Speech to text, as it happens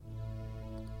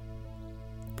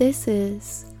this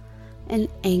is an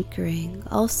anchoring,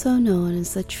 also known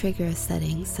as the trigger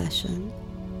setting session.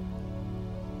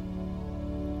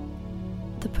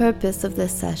 The purpose of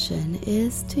this session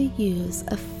is to use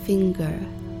a finger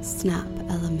snap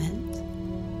element.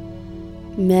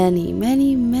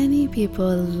 Many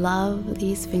people love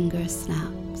these finger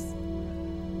snaps,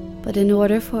 but in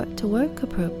order for it to work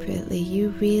appropriately, you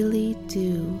really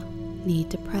do need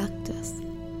to practice.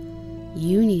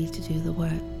 You need to do the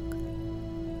work.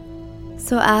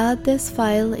 So add this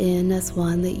file in as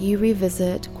one that you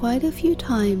revisit quite a few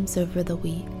times over the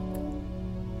week.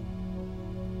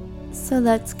 So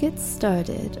let's get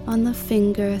started on the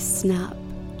finger snap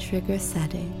trigger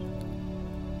setting,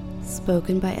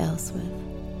 spoken by Elswith.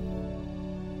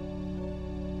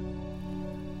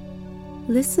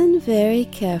 Listen very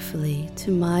carefully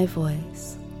to my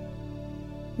voice.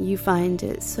 You find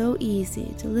it so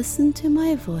easy to listen to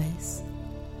my voice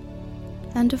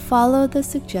and to follow the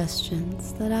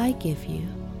suggestions that I give you.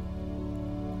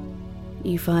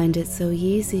 You find it so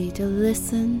easy to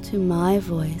listen to my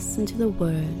voice and to the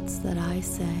words that I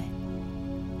say.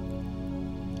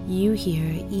 You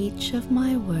hear each of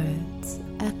my words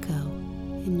echo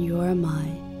in your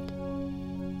mind.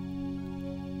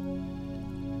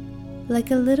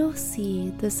 Like a little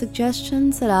seed, the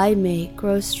suggestions that I make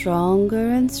grow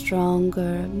stronger and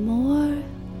stronger, more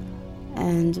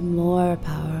and more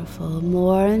powerful,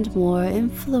 more and more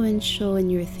influential in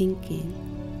your thinking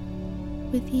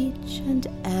with each and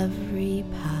every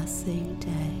passing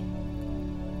day.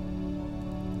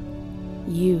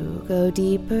 You go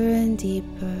deeper and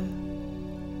deeper,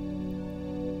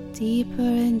 deeper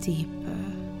and deeper.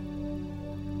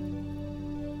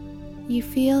 You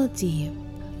feel deep.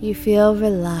 You feel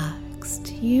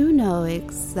relaxed. You know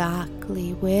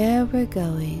exactly where we're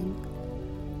going.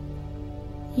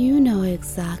 You know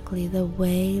exactly the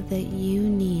way that you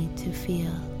need to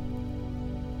feel.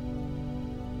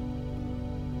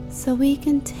 So we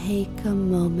can take a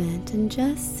moment and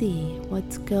just see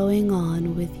what's going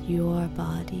on with your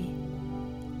body.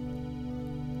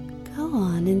 Go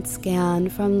on and scan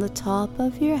from the top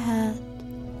of your head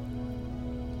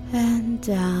and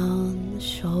down the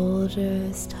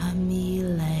shoulders, tummy,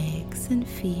 legs, and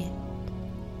feet.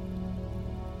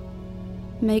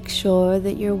 Make sure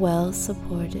that you're well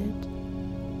supported.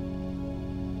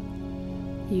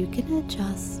 You can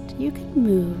adjust, you can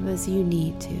move as you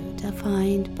need to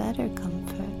find better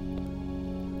comfort.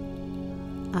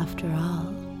 After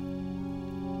all,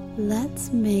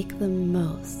 let's make the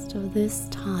most of this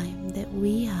time that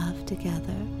we have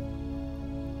together.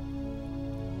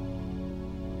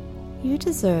 You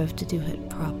deserve to do it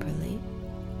properly.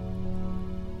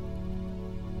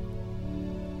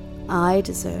 I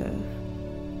deserve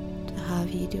to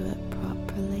have you do it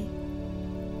properly.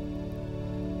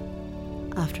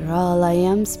 After all, I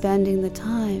am spending the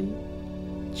time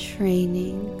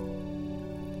training,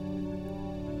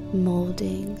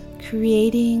 molding,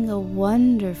 creating a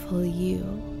wonderful you.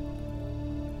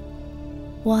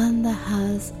 One that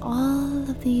has all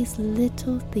of these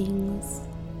little things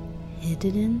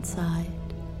hidden inside,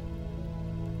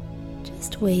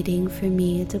 just waiting for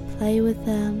me to play with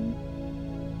them,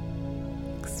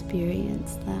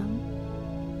 experience them.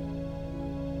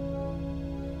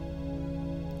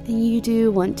 And you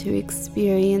do want to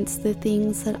experience the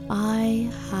things that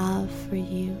I have for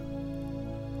you,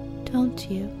 don't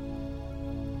you?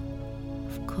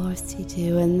 Of course you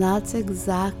do, and that's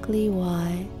exactly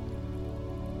why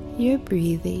your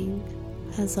breathing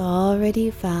has already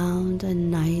found a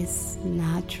nice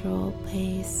natural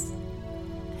pace,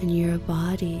 and your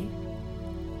body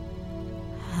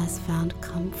has found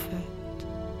comfort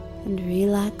and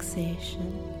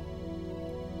relaxation.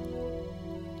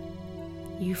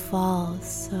 You fall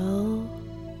so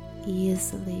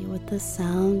easily with the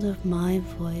sound of my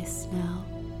voice now.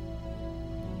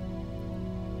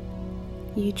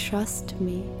 You trust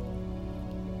me.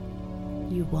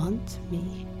 You want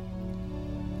me.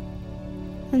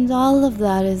 And all of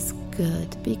that is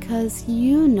good because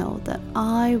you know that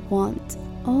I want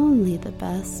only the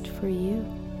best for you.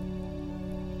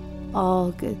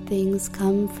 All good things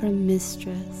come from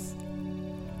Mistress,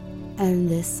 and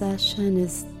this session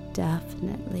is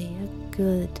definitely a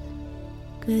good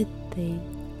thing.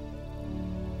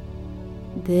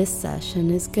 This session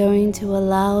is going to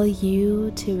allow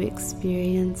you to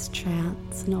experience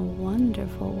trance in a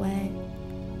wonderful way.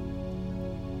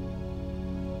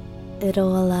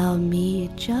 It'll allow me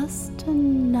just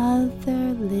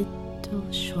another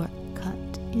little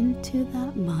shortcut into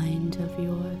that mind of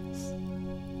yours.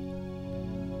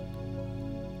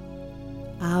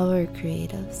 Our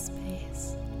creative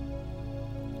space.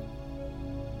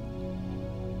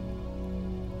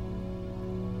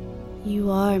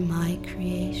 You are my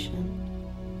creation.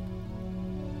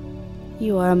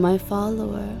 You are my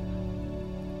follower.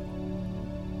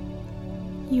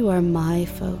 You are my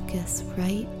focus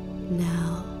right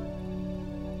now.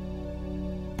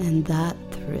 And that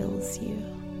thrills you,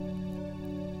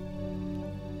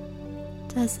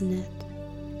 doesn't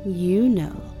it? You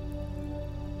know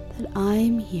that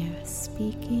I'm here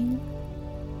speaking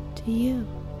to you.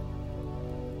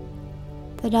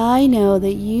 That I know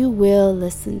that you will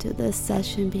listen to this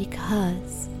session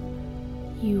because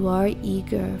you are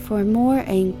eager for more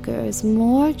anchors,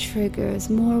 more triggers,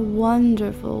 more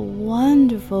wonderful,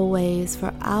 wonderful ways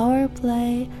for our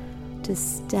play to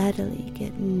steadily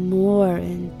get more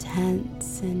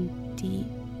intense and deep.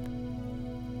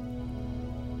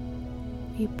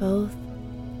 We both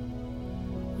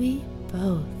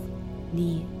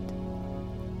need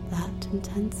that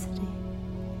intensity.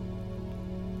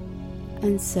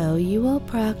 And so you will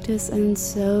practice, and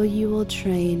so you will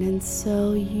train, and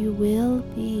so you will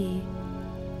be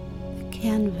the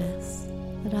canvas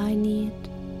that I need,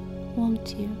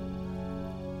 won't you?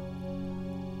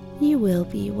 You will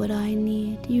be what I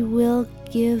need. You will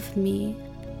give me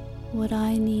what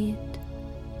I need.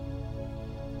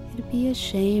 It'd be a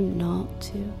shame not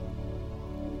to.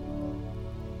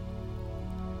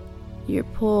 Your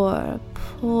poor,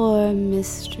 poor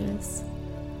mistress,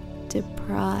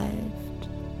 deprived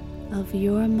of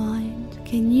your mind.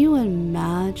 Can you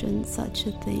imagine such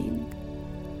a thing?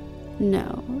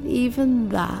 No, even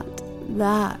that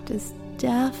is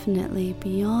definitely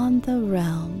beyond the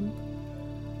realm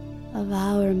of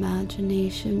our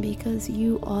imagination, because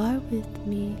you are with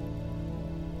me,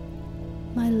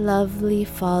 my lovely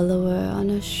follower on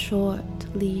a short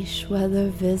leash, whether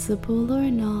visible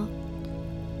or not,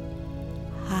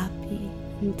 happy,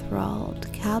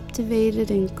 enthralled, captivated,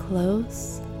 and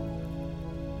close.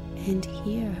 And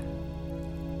here,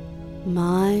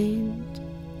 mind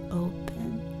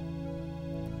open,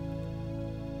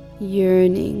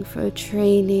 yearning for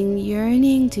training,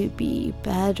 yearning to be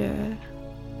better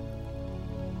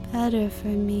for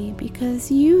me,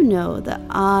 because you know that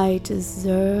I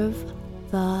deserve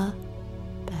the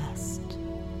best,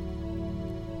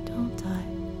 don't I?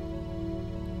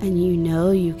 And you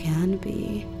know you can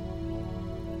be.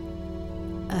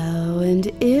 Oh, and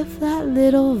if that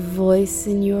little voice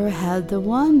in your head, the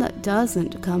one that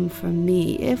doesn't come from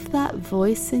me, if that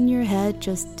voice in your head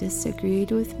just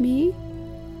disagreed with me,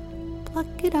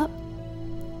 pluck it up,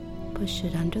 push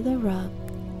it under the rug,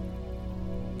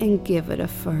 and give it a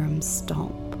firm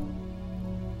stomp.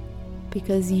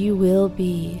 Because you will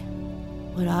be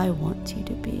what I want you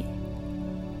to be.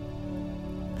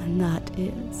 And that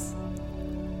is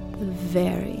the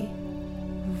very,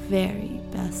 very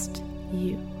best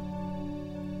you.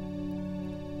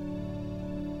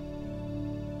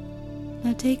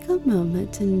 Now take a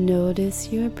moment to notice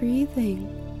your breathing.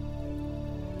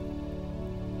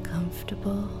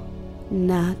 Comfortable,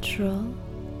 natural.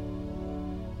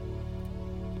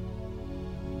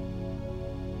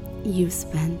 You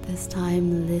spent this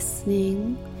time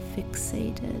listening,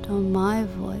 fixated on my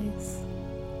voice.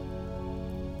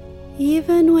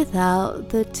 Even without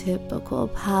the typical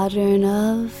pattern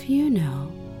of,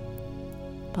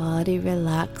 body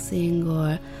relaxing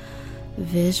or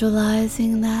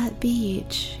visualizing that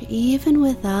beach, even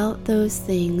without those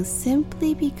things,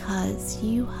 simply because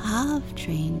you have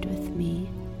trained with me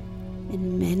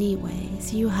in many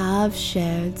ways. You have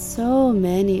shared so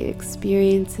many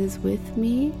experiences with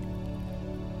me.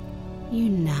 You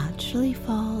naturally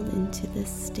fall into this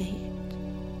state.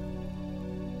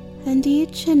 And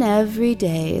each and every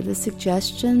day, the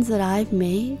suggestions that I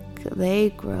make, they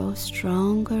grow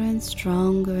stronger and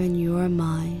stronger in your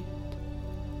mind.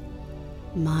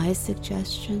 My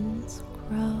suggestions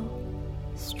grow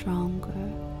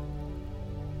stronger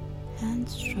and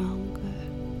stronger,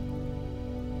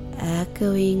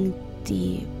 echoing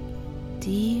deep,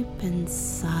 deep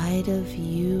inside of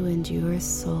you and your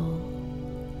soul.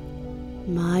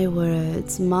 My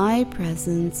words, my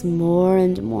presence, more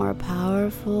and more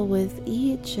powerful with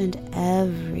each and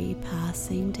every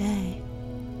passing day.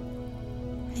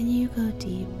 And you go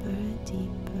deeper and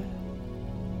deeper,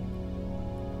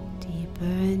 deeper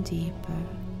and deeper.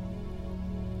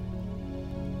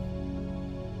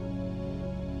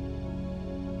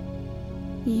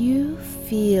 You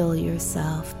feel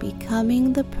yourself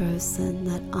becoming the person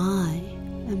that I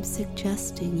am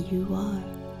suggesting you are.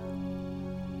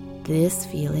 This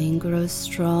feeling grows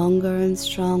stronger and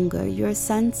stronger. Your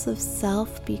sense of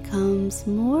self becomes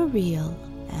more real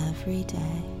every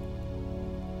day.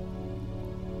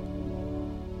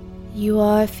 You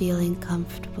are feeling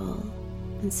comfortable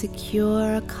and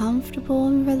secure, comfortable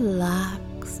and relaxed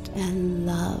relaxed and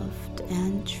loved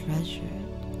and treasured.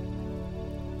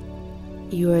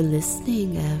 You are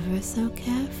listening ever so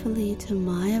carefully to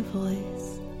my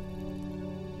voice,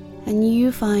 and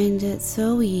you find it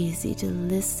so easy to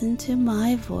listen to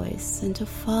my voice and to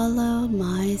follow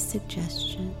my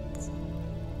suggestions.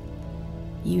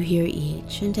 You hear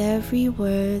each and every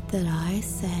word that I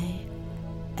say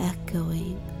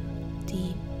echoing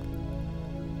deep,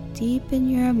 deep in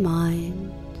your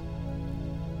mind.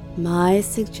 My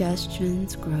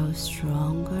suggestions grow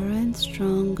stronger and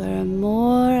stronger,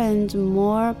 and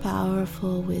more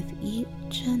powerful with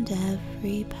each and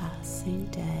every passing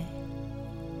day.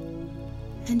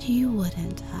 And you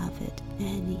wouldn't have it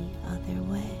any other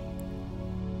way.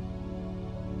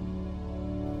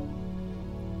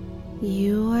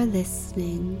 You are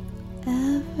listening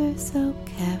ever so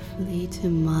carefully to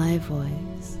my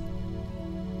voice.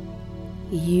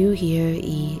 You hear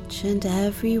each and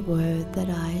every word that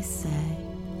I say.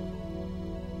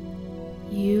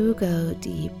 You go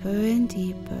deeper and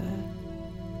deeper.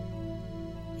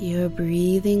 You're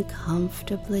breathing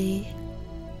comfortably,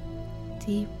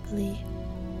 deeply,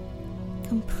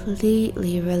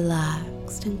 completely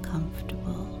relaxed and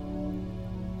comfortable.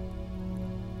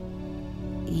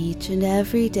 Each and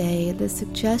every day, the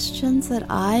suggestions that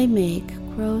I make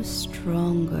grow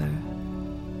stronger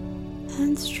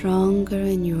and stronger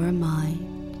in your mind.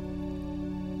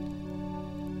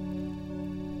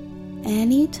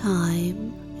 Any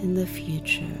time in the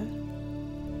future,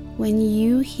 when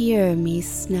you hear me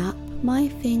snap my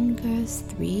fingers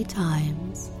 3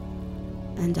 times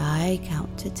and I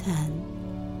count to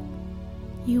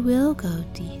 10, you will go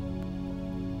deep,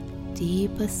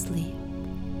 deep asleep.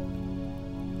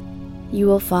 You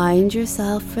will find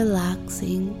yourself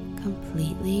relaxing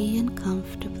completely and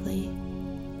comfortably.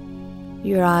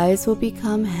 Your eyes will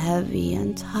become heavy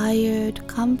and tired,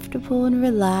 comfortable and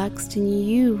relaxed, and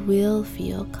you will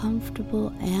feel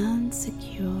comfortable and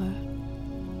secure.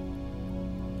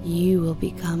 You will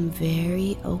become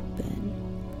very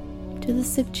open to the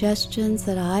suggestions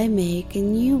that I make,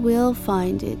 and you will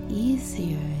find it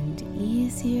easier and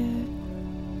easier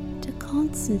to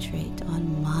concentrate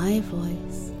on my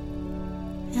voice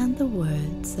and the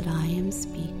words that I am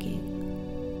speaking.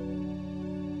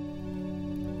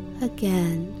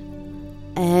 Again,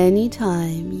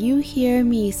 anytime you hear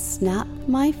me snap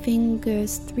my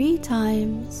fingers 3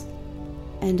 times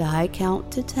and I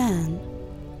count to 10,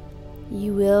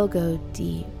 you will go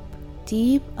deep,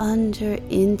 deep under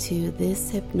into this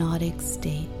hypnotic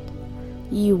state.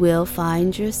 You will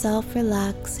find yourself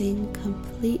relaxing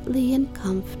completely and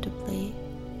comfortably.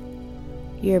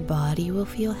 Your body will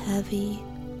feel heavy,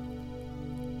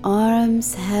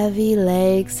 arms heavy,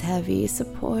 legs heavy,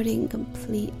 supporting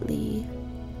completely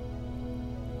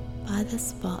by the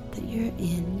spot that you're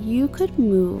in. You could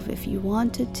move if you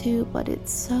wanted to, but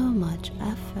it's so much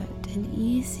effort and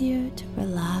easier to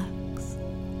relax.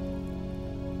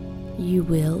 You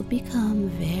will become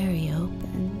very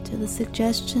open to the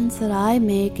suggestions that I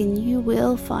make, and you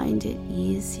will find it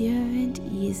easier and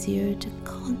easier to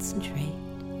concentrate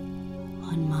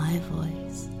on my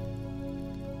voice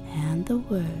and the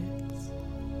words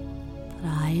that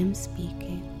I am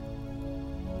speaking.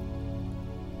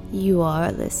 You are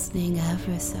listening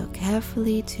ever so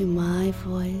carefully to my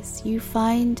voice. You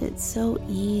find it so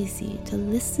easy to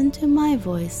listen to my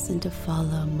voice and to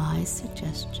follow my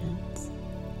suggestions.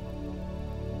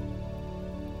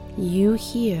 You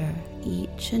hear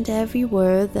each and every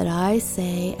word that I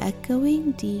say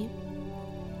echoing deep,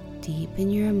 deep in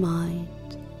your mind.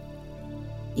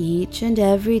 Each and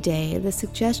every day, the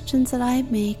suggestions that I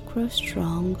make grow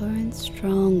stronger and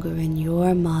stronger in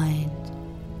your mind.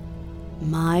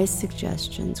 My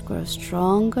suggestions grow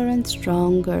stronger and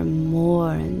stronger,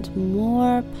 more and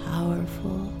more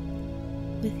powerful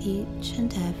with each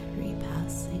and every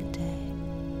passing day.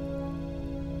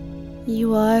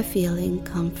 You are feeling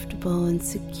comfortable and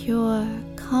secure,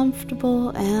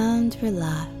 comfortable and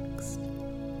relaxed.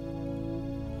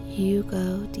 You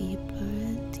go deeper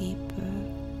and deeper.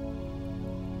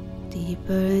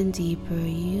 Deeper and deeper,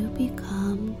 you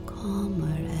become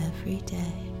calmer every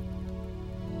day.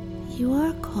 You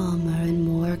are calmer and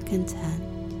more content.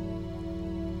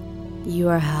 You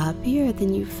are happier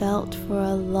than you felt for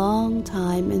a long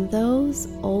time, and those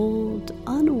old,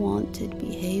 unwanted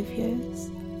behaviors,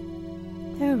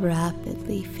 they're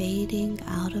rapidly fading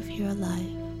out of your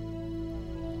life.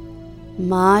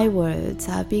 My words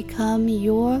have become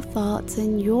your thoughts,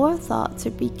 and your thoughts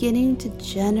are beginning to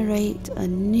generate a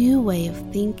new way of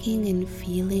thinking and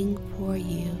feeling for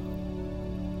you.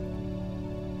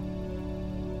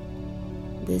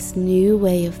 this new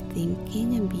way of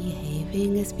thinking and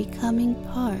behaving is becoming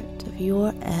part of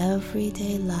your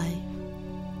everyday life,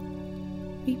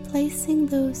 replacing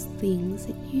those things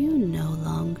that you no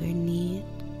longer need.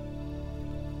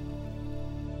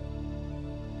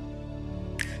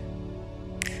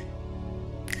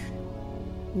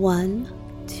 One,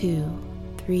 2,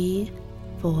 3,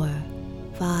 4,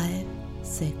 5,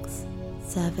 6,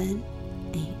 7,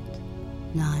 8,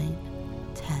 9,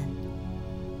 10.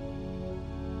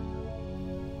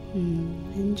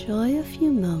 Enjoy a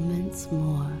few moments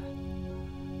more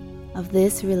of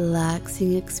this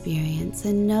relaxing experience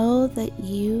and know that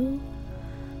you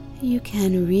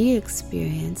can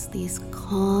re-experience these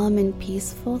calm and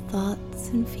peaceful thoughts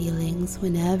and feelings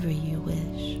whenever you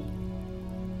wish.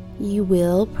 You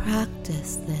will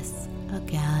practice this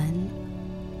again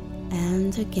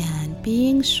and again,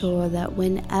 being sure that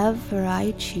whenever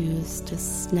I choose to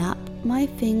snap my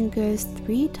fingers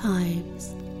 3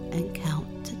 times and count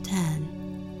to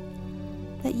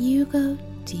 10, that you go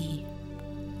deep,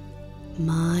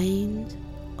 mind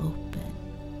open,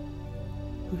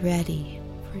 ready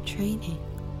for training.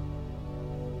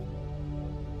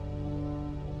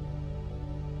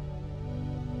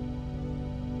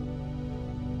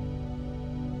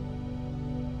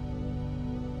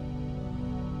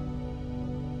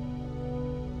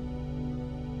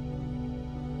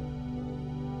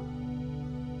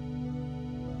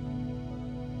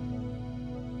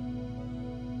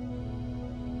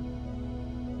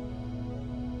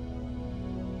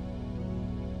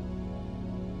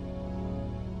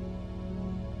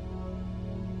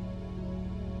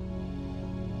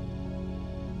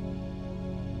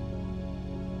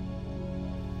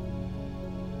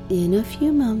 In a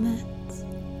few moments,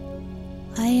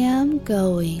 I am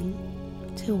going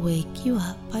to wake you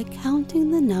up by counting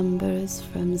the numbers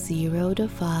from 0 to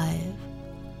 5.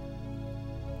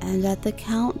 And at the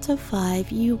count of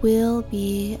 5, you will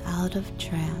be out of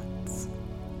trance.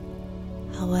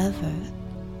 However,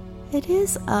 it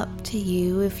is up to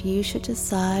you if you should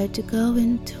decide to go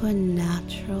into a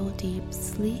natural deep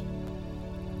sleep,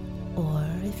 or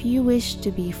if you wish to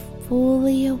be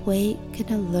fully awake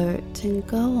and alert and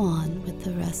go on with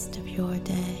the rest of your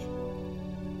day.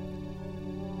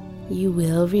 You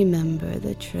will remember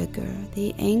the trigger,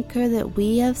 the anchor that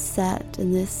we have set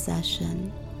in this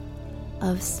session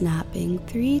of snapping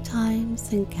 3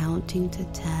 times and counting to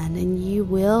 10, and you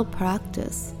will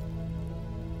practice.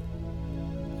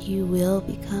 You will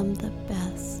become the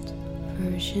best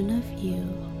version of you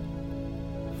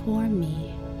for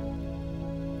me.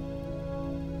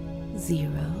 0,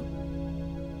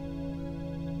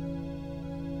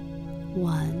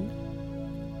 1,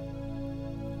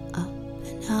 up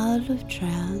and out of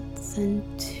trance, and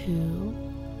 2,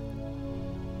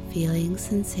 feeling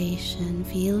sensation,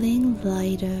 feeling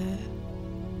lighter,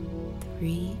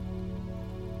 3,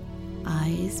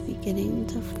 eyes beginning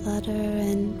to flutter,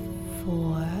 and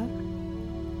 4,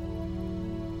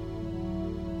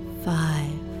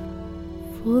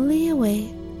 5, fully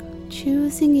awake,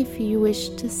 choosing if you wish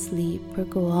to sleep or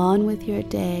go on with your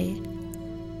day,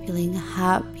 feeling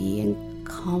happy and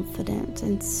confident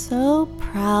and so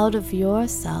proud of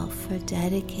yourself for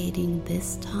dedicating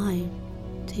this time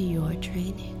to your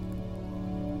training,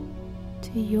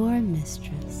 to your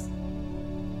mistress.